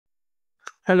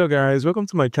Hello guys, welcome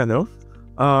to my channel.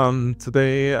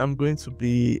 Today I'm going to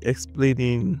be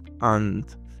explaining and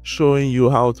showing you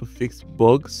how to fix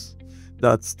bugs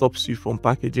that stops you from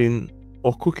packaging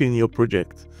or cooking your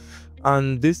project.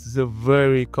 And this is a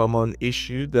very common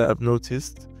issue that I've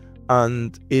noticed,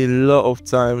 and a lot of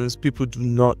times people do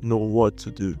not know what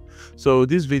to do. So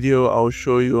this video I'll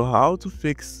show you how to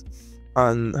fix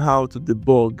and how to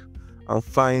debug and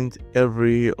find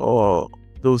every or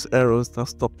those errors that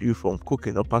stop you from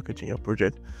cooking or packaging your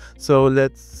project. So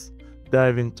let's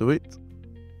dive into it.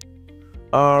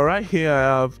 Right here I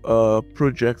have a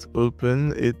project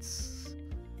open. It's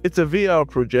a VR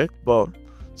project, but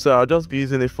so I'll just be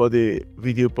using it for the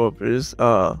video purpose.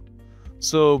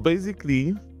 So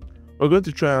basically we're going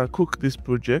to try and cook this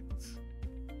project,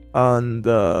 and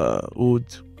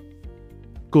would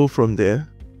go from there.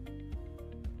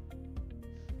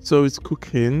 So it's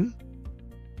cooking.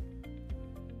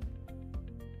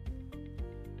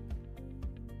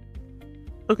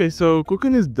 Okay, so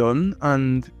cooking is done,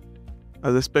 and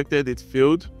as expected it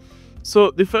failed.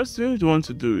 So the first thing you want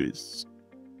to do is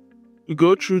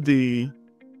go through the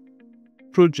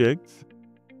project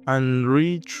and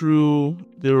read through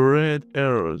the red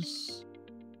errors.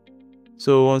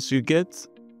 So once you get,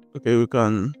 okay, we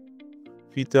can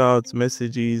filter out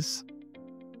messages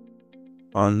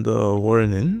and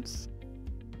warnings.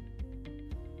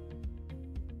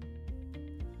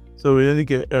 So we only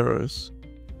get errors.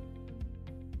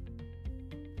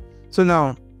 So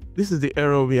now this is the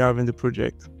error we have in the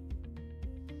project.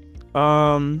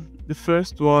 The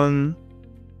first one,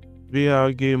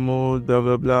 VR game mode, blah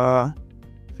blah blah,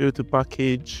 fail to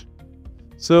package.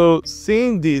 So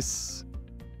seeing this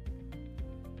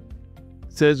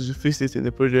says you fix it in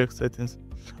the project settings.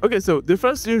 Okay, so the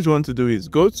first thing you want to do is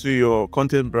go to your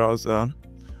content browser,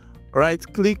 right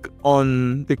click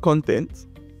on the content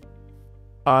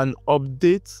and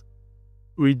update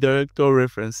redirector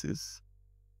references.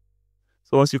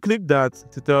 So once you click that,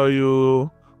 to tell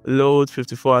you load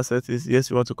 54 assets, yes,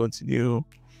 you want to continue.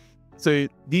 So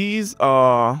these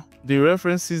are the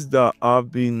references that have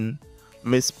been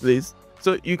misplaced.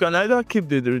 So you can either keep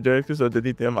the redirectors or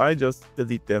delete them. I just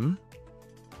delete them.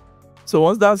 So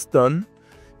once that's done,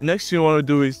 the next thing you want to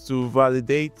do is to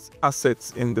validate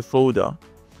assets in the folder.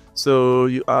 So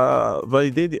you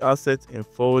validate the asset in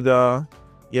folder.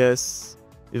 Yes,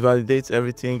 you validate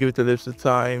everything, give it a little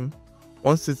time.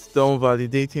 Once it's done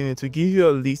validating, it will give you a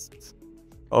list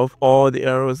of all the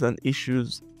errors and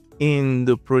issues in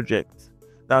the project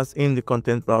that's in the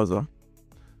content browser.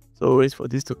 So wait for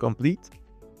this to complete.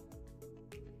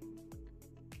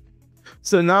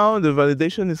 So now the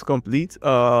validation is complete.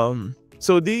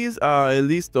 So these are a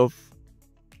list of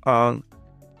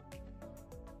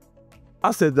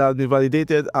assets that have been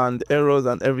validated and errors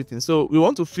and everything. So we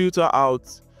want to filter out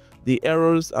the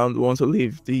errors and we want to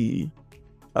leave the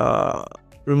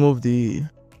remove the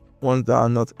ones that are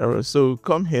not errors. So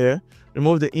come here,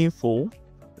 remove the info,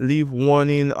 leave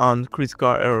warning and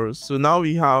critical errors. So now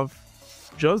we have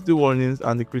just the warnings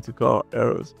and the critical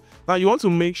errors. Now you want to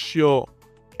make sure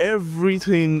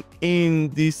everything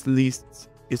in this list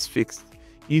is fixed.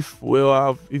 If you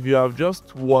have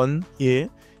just one here,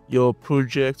 your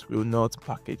project will not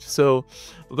package. So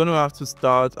we're going to have to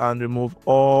start and remove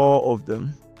all of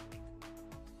them.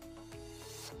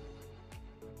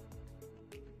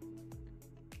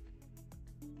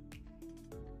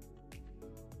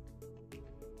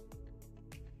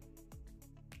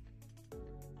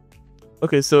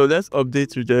 Okay, so let's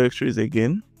update your directories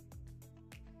again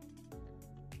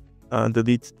and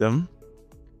delete them.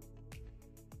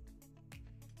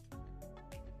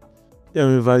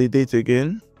 Then we validate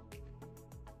again.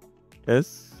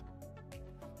 Yes.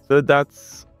 So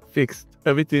that's fixed.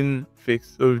 Everything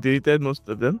fixed. So we've deleted most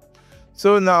of them.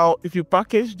 So now if you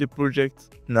package the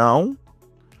project now,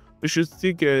 we should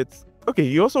still get, okay,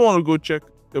 you also want to go check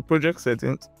the project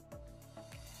settings.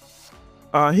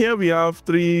 Here we have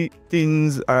three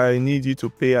things I need you to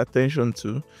pay attention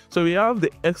to. So we have the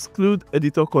exclude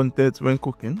editor content when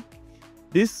cooking.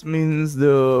 This means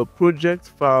the project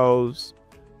files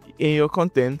in your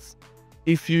content,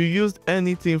 if you used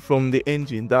anything from the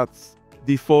engine that's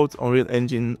default Unreal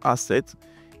Engine asset,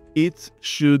 it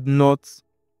should not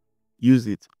use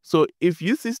it. So if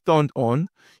this is turned on,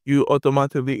 you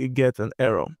automatically get an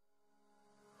error.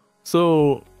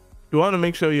 So you want to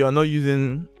make sure you are not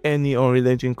using any Unreal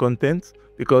Engine content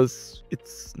because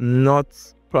it's not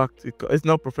practical, it's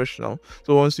not professional.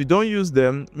 So once you don't use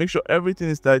them, make sure everything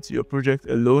is tied to your project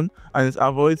alone, and it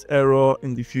avoids error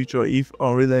in the future if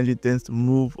Unreal Engine tends to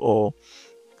move or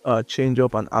change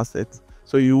up an asset.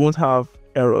 So you won't have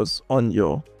errors on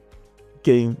your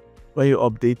game when you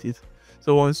update it.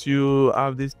 So once you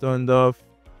have this turned off,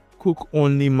 cook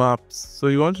only maps. So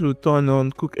you want to turn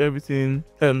on cook everything,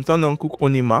 turn on cook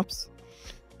only maps.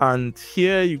 And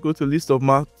here you go to list of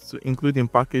maps to include in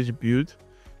package build.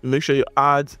 You make sure you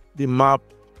add the map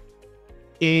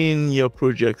in your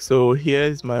project. So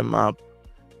here's my map,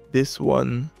 this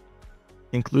one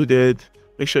included.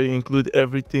 Make sure you include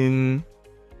everything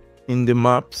in the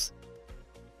maps.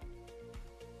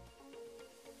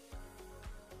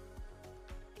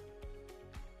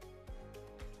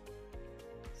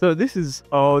 So this is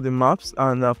all the maps,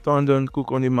 and I've turned on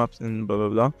cook only maps and blah blah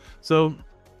blah. So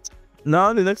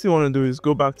now the next thing you want to do is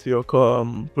go back to your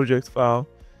project file,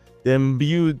 then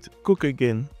build cook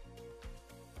again.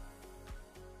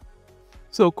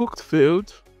 So cooked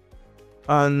failed,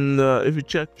 and if you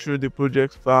check through the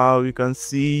project file, you can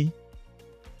see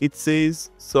it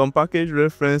says some package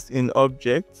referenced in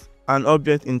object and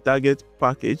object in target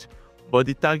package, but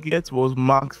the target was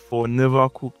marked for never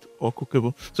cooked or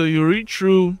cookable. So you read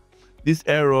through these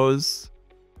errors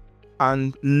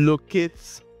and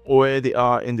locate where they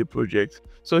are in the project.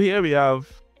 So here we have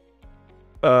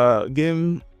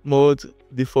game mode,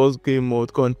 default game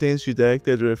mode contains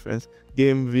redirected reference,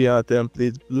 game VR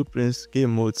template, blueprints,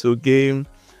 game mode. So game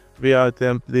VR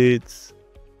templates,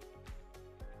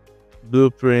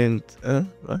 blueprint,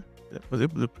 what was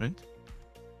it? Blueprint,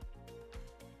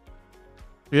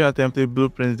 VR template,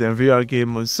 blueprint, then VR game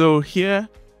mode. So here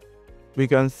we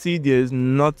can see there's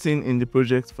nothing in the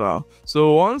project file.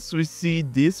 So once we see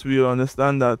this, we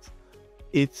understand that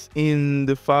it's in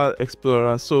the file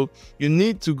explorer. So you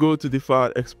need to go to the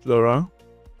file explorer,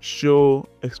 show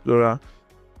explorer.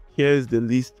 Here's the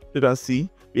list. You can see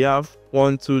we have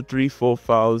 1, 2, 3, 4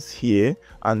 files here,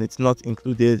 and it's not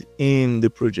included in the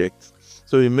project.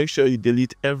 So you make sure you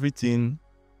delete everything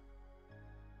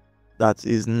that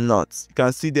is not. You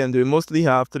can see them, they mostly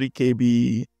have 3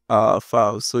 KB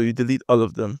files, so you delete all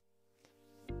of them.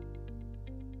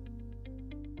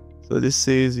 So this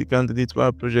says you can delete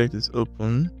while project is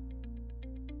open.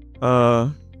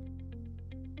 Okay,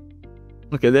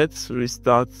 let's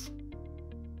restart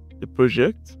the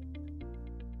project.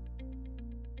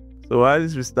 So while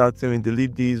it's restarting, we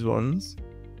delete these ones,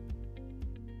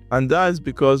 and that is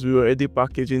because we were already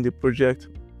packaging the project,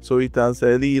 so it has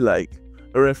already like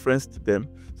a reference to them.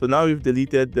 So now we've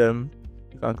deleted them,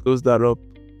 you can close that up.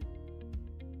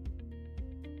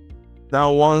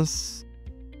 Now once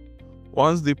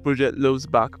the project loads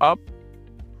back up,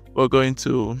 we're going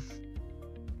to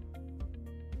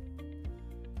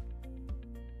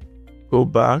go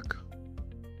back,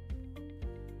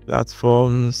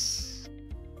 platforms,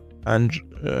 and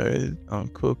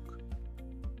cook.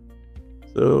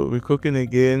 So we're cooking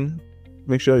again.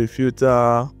 Make sure you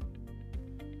filter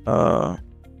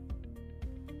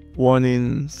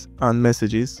warnings and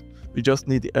messages. We just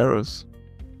need the errors.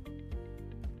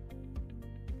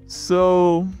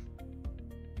 So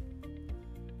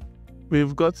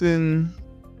we've gotten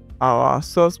our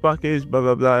source package, blah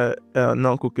blah blah,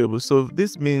 non-cookable. So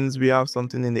this means we have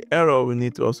something in the error we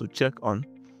need to also check on.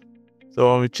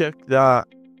 So when we check that,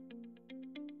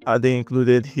 are they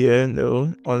included here?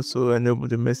 No. Also enable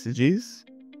the messages.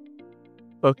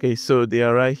 Okay, so they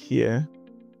are right here.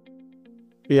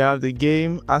 We have the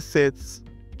game assets,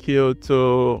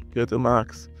 Kyoto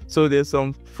Max. So there's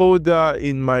some folder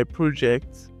in my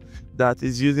project that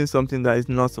is using something that is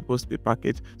not supposed to be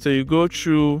packaged. So you go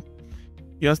through,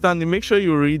 you understand, you make sure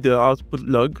you read the output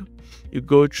log, you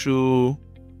go through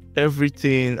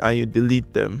everything and you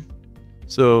delete them.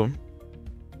 So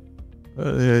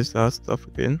here's that stuff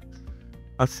again.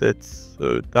 Assets,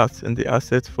 so that's in the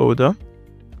assets folder.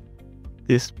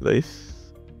 This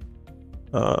place,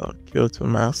 Kyoto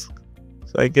mask.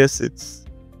 So I guess it's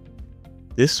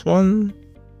this one.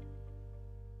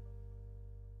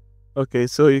 Okay,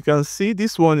 so you can see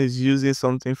this one is using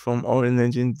something from Orange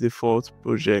Engine default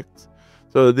project.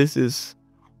 So this is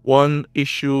one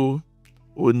issue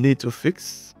we need to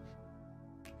fix.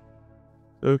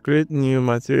 So create new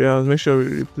materials, make sure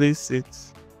we replace it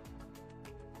so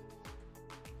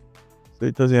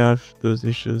it doesn't have those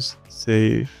issues.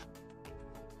 Save,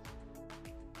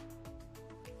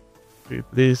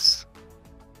 replace.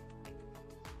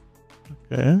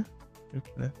 Okay,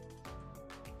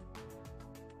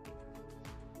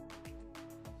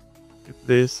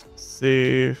 replace,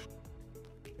 save.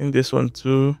 In this one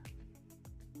too,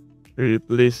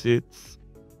 replace it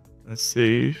and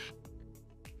save.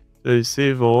 So you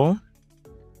save all,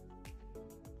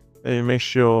 and you make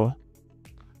sure.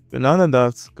 So now that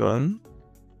that's gone,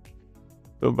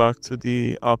 go back to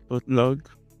the output log.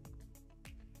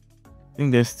 I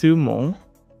think there's still more.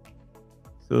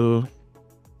 So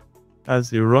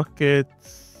as the rocket,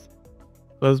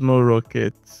 Cosmo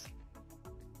rocket.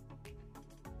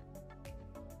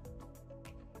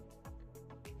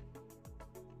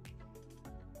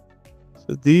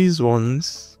 So these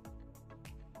ones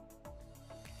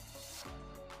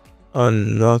are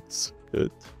not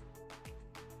good.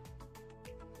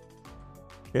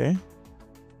 Okay.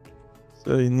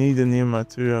 So you need a new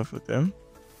material for them.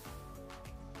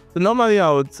 So normally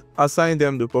I would assign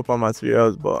them the proper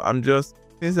materials, but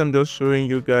since I'm just showing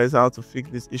you guys how to fix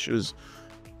these issues,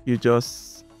 you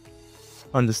just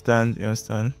understand, you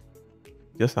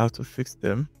just have to fix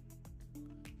them.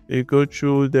 You go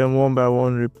through them one by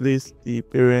one, replace the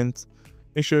parents,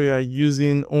 make sure you are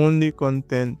using only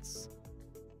contents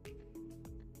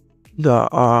that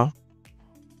are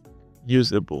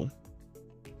usable.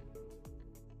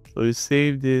 So you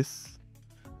save this.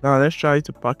 Now let's try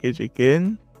to package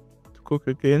again, to cook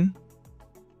again.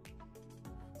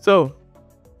 So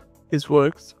it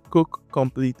works, cook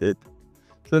completed.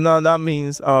 So now that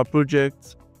means our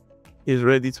project is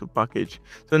ready to package.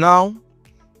 So now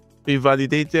we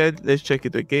validated, let's check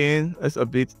it again. Let's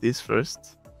update this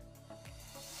first.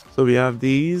 So we have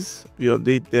these, we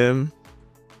update them,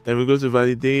 then we go to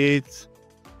validate.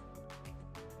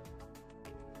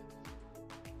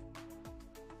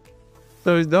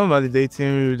 So it's done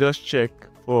validating. We will just check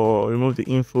for remove the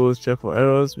infos, check for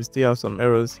errors. We still have some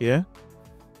errors here,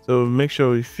 so make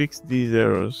sure we fix these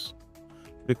errors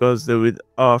because they will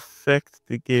affect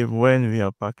the game when we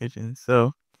are packaging.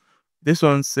 So this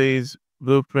one says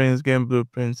blueprints, game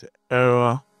blueprints,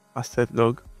 error, asset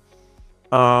log.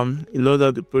 It loaded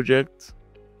up the project,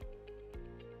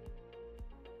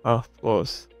 of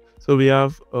course. So we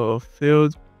have a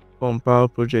failed compile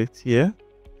project here.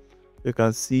 You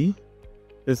can see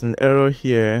there's an error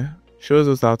here, shows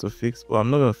us how to fix, but I'm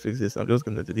not going to fix this. I'm just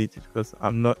going to delete it because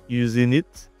I'm not using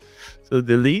it. So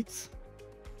delete.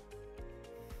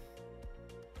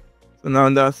 So now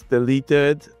that's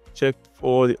deleted. Check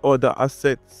for the other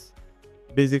assets,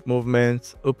 basic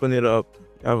movements, open it up.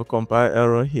 You have a compile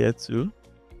error here too.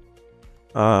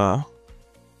 So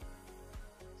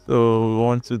we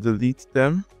want to delete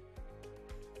them.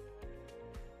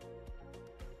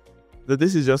 So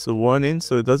this is just a warning,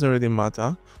 so it doesn't really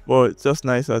matter, but it's just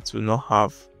nicer to not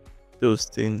have those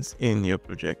things in your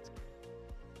project.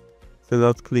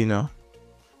 Select cleaner.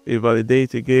 We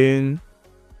validate again,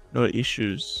 no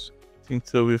issues. I think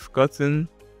so we've gotten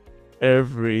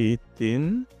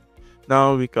everything.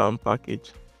 Now we can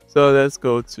package. So let's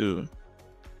go to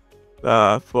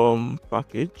the form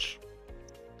package.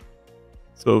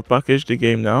 So package the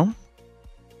game now.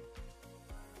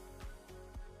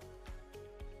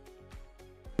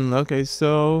 Okay,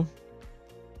 so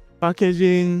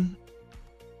packaging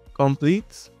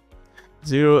complete,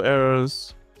 0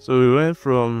 errors. So we went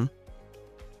from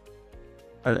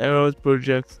an error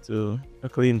project to a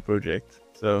clean project.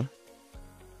 So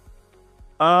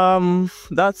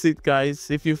that's it,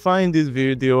 guys. If you find this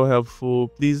video helpful,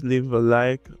 please leave a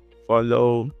like,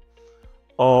 follow,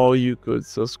 or you could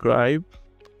subscribe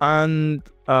and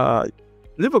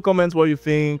leave a comment what you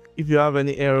think. If you have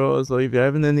any errors or if you're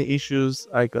having any issues,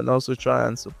 I can also try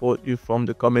and support you from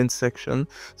the comment section.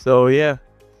 So yeah,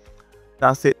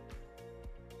 that's it.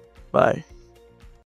 Bye.